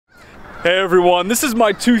Hey everyone, this is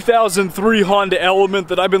my 2003 Honda Element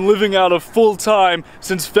that I've been living out of full time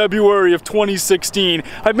since February of 2016.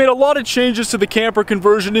 I've made a lot of changes to the camper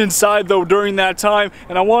conversion inside though during that time,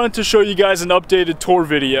 and I wanted to show you guys an updated tour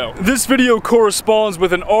video. This video corresponds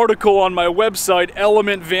with an article on my website,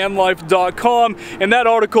 elementvanlife.com, and that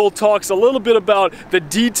article talks a little bit about the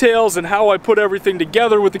details and how I put everything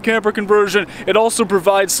together with the camper conversion. It also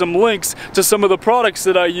provides some links to some of the products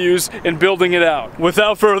that I use in building it out.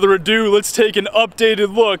 Without further ado, let's take an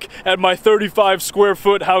updated look at my 35 square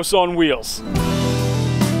foot house on wheels.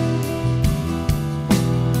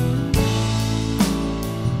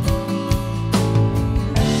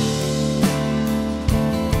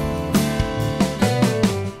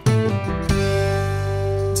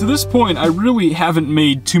 To this point, I really haven't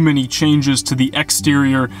made too many changes to the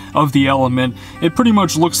exterior of the Element. It pretty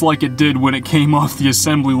much looks like it did when it came off the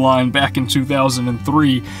assembly line back in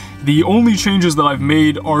 2003. The only changes that I've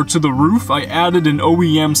made are to the roof. I added an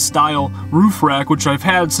OEM style roof rack, which I've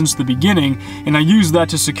had since the beginning, and I use that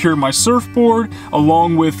to secure my surfboard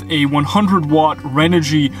along with a 100-watt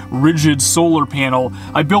Renogy rigid solar panel.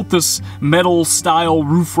 I built this metal style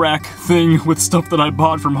roof rack thing with stuff that I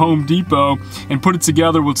bought from Home Depot and put it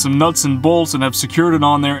together with some nuts and bolts and have secured it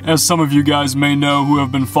on there. As some of you guys may know who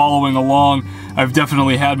have been following along, I've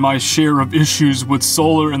definitely had my share of issues with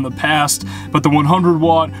solar in the past, but the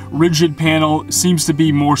 100-watt rigid panel seems to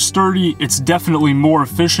be more sturdy. It's definitely more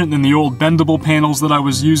efficient than the old bendable panels that I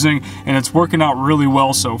was using, and it's working out really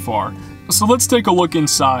well so far. So let's take a look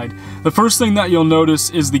inside. The first thing that you'll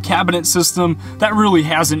notice is the cabinet system. That really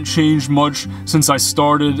hasn't changed much since I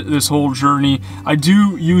started this whole journey. I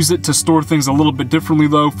do use it to store things a little bit differently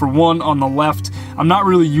though. For one, on the left, I'm not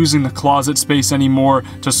really using the closet space anymore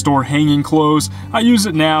to store hanging clothes. I use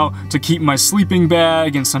it now to keep my sleeping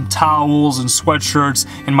bag and some towels and sweatshirts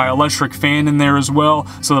and my electric fan in there as well,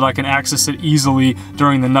 so that I can access it easily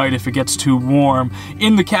during the night if it gets too warm.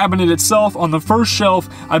 In the cabinet itself, on the first shelf,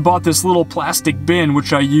 I bought this little plastic bin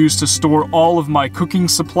which I use to store all of my cooking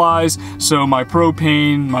supplies, so my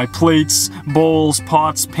propane, my plates, bowls,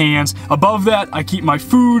 pots, pans. Above that I keep my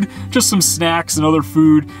food, just some snacks and other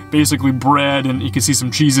food, basically bread, and you can see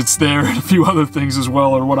some Cheez-Its there and a few other things as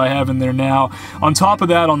well, or what I have in there now. On top of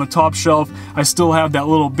that, on the top shelf, I still have that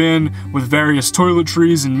little bin with various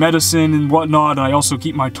toiletries and medicine and whatnot, and I also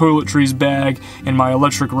keep my toiletries bag and my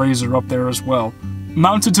electric razor up there as well.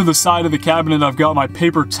 Mounted to the side of the cabinet, I've got my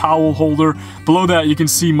paper towel holder. Below that, you can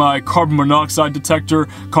see my carbon monoxide detector.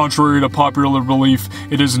 Contrary to popular belief,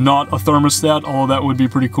 it is not a thermostat, although that would be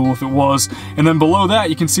pretty cool if it was. And then below that,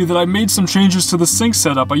 you can see that I made some changes to the sink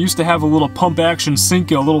setup. I used to have a little pump action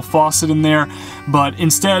sink, a little faucet in there, but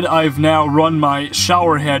instead I've now run my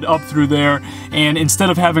shower head up through there, and instead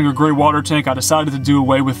of having a gray water tank, I decided to do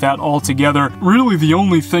away with that altogether. Really, the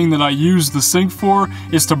only thing that I use the sink for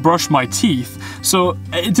is to brush my teeth. So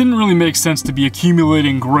it didn't really make sense to be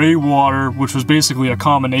accumulating gray water, which was basically a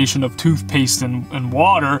combination of toothpaste and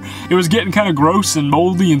water. It was getting kind of gross and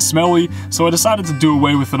moldy and smelly, so I decided to do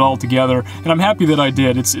away with it altogether, and I'm happy that I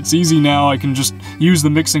did. It's easy now. I can just use the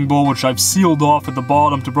mixing bowl, which I've sealed off at the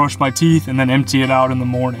bottom, to brush my teeth and then empty it out in the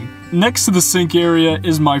morning. Next to the sink area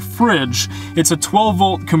is my fridge. It's a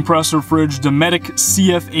 12-volt compressor fridge, Dometic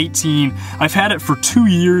CF18. I've had it for 2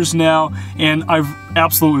 years now, and I've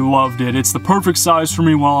absolutely loved it. It's the perfect size for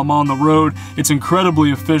me while I'm on the road. It's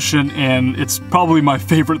incredibly efficient, and it's probably my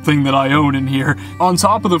favorite thing that I own in here. On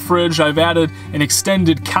top of the fridge, I've added an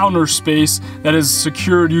extended counter space that is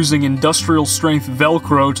secured using industrial strength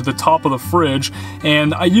Velcro to the top of the fridge,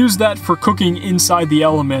 and I use that for cooking inside the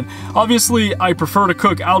Element. Obviously, I prefer to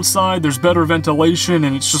cook outside. There's better ventilation,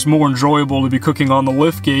 and it's just more enjoyable to be cooking on the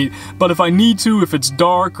liftgate. But if I need to, if it's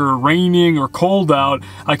dark or raining or cold out,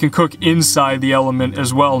 I can cook inside the Element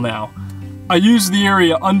as well now. I use the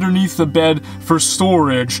area underneath the bed for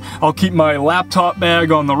storage. I'll keep my laptop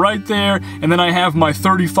bag on the right there, and then I have my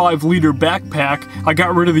 35-liter backpack. I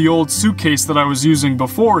got rid of the old suitcase that I was using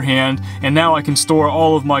beforehand, and now I can store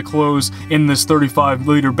all of my clothes in this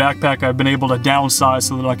 35-liter backpack. I've been able to downsize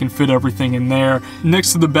so that I can fit everything in there.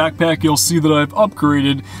 Next to the backpack, you'll see that I've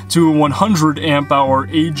upgraded to a 100 amp hour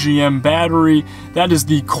AGM battery. That is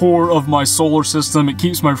the core of my solar system. It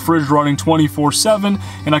keeps my fridge running 24/7,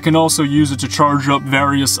 and I can also use it to charge up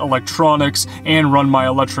various electronics and run my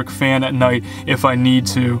electric fan at night if I need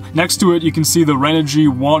to. Next to it, you can see the Renogy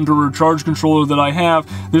Wanderer charge controller that I have.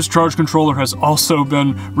 This charge controller has also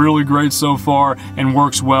been really great so far and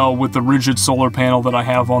works well with the rigid solar panel that I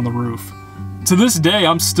have on the roof. To this day,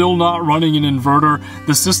 I'm still not running an inverter.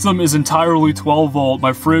 The system is entirely 12 volt.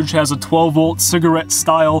 My fridge has a 12 volt cigarette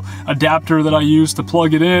style adapter that I use to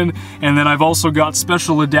plug it in, and then I've also got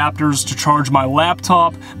special adapters to charge my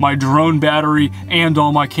laptop, my drone battery, and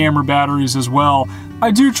all my camera batteries as well. I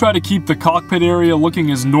do try to keep the cockpit area looking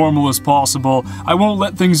as normal as possible. I won't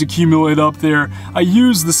let things accumulate up there. I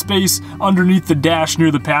use the space underneath the dash near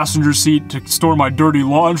the passenger seat to store my dirty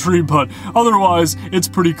laundry, but otherwise it's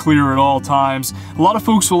pretty clear at all times. A lot of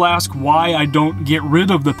folks will ask why I don't get rid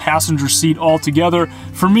of the passenger seat altogether.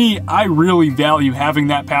 For me, I really value having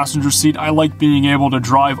that passenger seat. I like being able to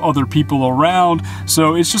drive other people around,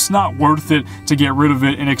 so it's just not worth it to get rid of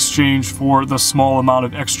it in exchange for the small amount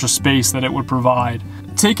of extra space that it would provide.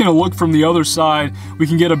 Taking a look from the other side, we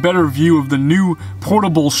can get a better view of the new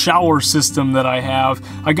portable shower system that I have.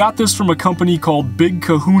 I got this from a company called Big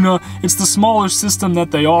Kahuna. It's the smaller system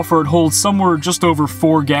that they offer. It holds somewhere just over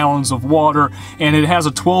 4 gallons of water, and it has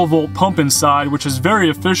a 12 volt pump inside, which is very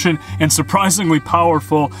efficient and surprisingly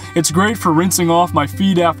powerful. It's great for rinsing off my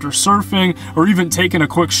feet after surfing, or even taking a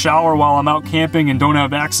quick shower while I'm out camping and don't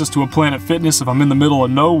have access to a Planet Fitness if I'm in the middle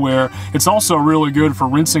of nowhere. It's also really good for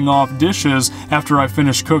rinsing off dishes after I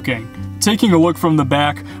finish cooking. Taking a look from the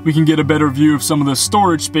back, we can get a better view of some of the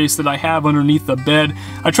storage space that I have underneath the bed.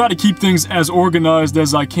 I try to keep things as organized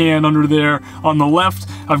as I can under there. On the left,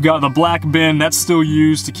 I've got the black bin that's still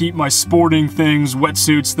used to keep my sporting things,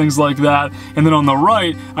 wetsuits, things like that. And then on the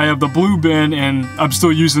right, I have the blue bin, and I'm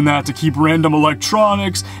still using that to keep random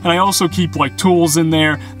electronics. And I also keep like tools in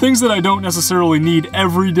there, things that I don't necessarily need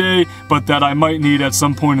every day, but that I might need at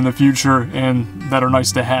some point in the future and that are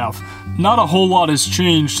nice to have. Not a whole lot has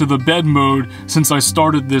changed to the bed mode since I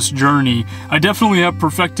started this journey. I definitely have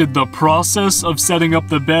perfected the process of setting up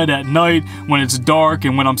the bed at night when it's dark,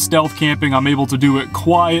 and when I'm stealth camping I'm able to do it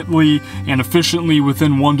quietly and efficiently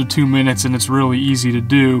within 1 to 2 minutes, and it's really easy to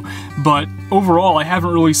do. But overall, I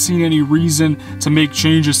haven't really seen any reason to make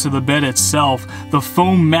changes to the bed itself. The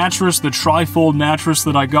foam mattress, the tri-fold mattress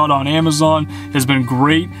that I got on Amazon, has been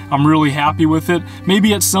great. I'm really happy with it.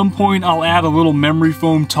 Maybe at some point I'll add a little memory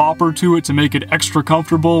foam topper to it to make it extra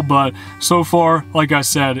comfortable, but so far, like I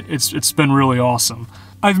said, it's been really awesome.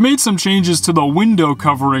 I've made some changes to the window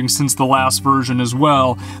covering since the last version as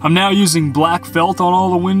well. I'm now using black felt on all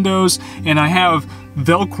the windows, and I have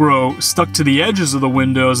Velcro stuck to the edges of the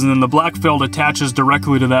windows, and then the black felt attaches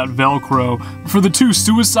directly to that Velcro. For the 2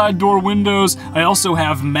 suicide door windows, I also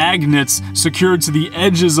have magnets secured to the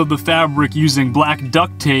edges of the fabric using black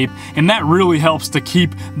duct tape, and that really helps to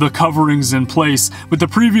keep the coverings in place. With the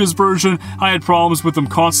previous version, I had problems with them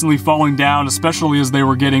constantly falling down, especially as they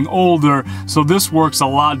were getting older, so this works a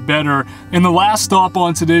lot better. And the last stop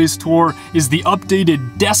on today's tour is the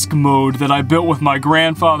updated desk mode that I built with my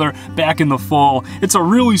grandfather back in the fall. It's a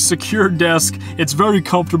really secure desk, it's very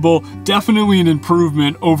comfortable, definitely an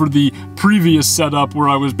improvement over the previous setup where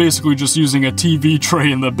I was basically just using a TV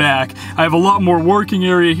tray in the back. I have a lot more working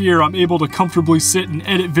area here. I'm able to comfortably sit and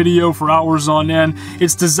edit video for hours on end.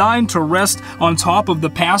 It's designed to rest on top of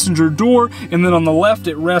the passenger door, and then on the left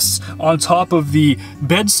it rests on top of the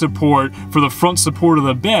bed support for the front support of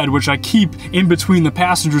the bed, which I keep in between the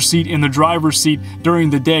passenger seat and the driver's seat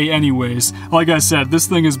during the day anyways. Like I said, this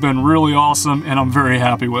thing has been really awesome, and I'm very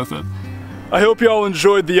happy with it. I hope y'all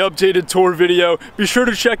enjoyed the updated tour video. Be sure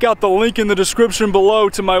to check out the link in the description below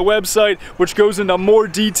to my website, which goes into more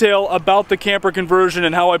detail about the camper conversion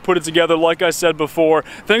and how I put it together, like I said before.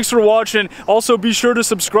 Thanks for watching. Also, be sure to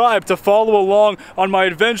subscribe to follow along on my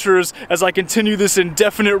adventures as I continue this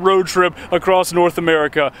indefinite road trip across North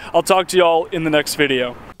America. I'll talk to y'all in the next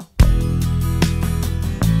video.